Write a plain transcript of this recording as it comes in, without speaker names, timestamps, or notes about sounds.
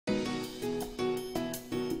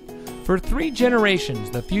For 3 generations,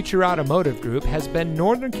 the Future Automotive Group has been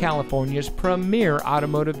Northern California's premier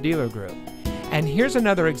automotive dealer group. And here's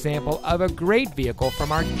another example of a great vehicle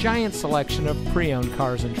from our giant selection of pre-owned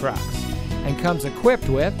cars and trucks. And comes equipped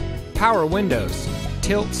with power windows,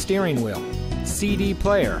 tilt steering wheel, CD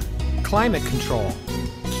player, climate control,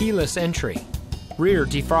 keyless entry, rear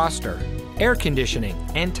defroster, air conditioning,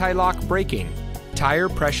 anti-lock braking, tire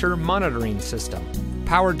pressure monitoring system,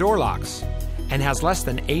 power door locks, and has less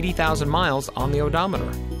than 80,000 miles on the odometer.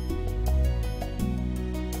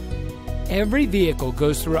 Every vehicle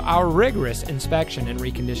goes through our rigorous inspection and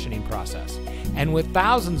reconditioning process. And with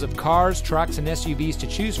thousands of cars, trucks, and SUVs to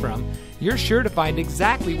choose from, you're sure to find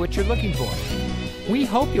exactly what you're looking for. We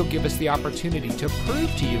hope you'll give us the opportunity to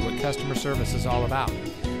prove to you what customer service is all about.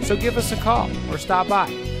 So give us a call or stop by.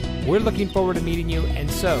 We're looking forward to meeting you, and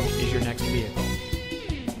so is your next vehicle.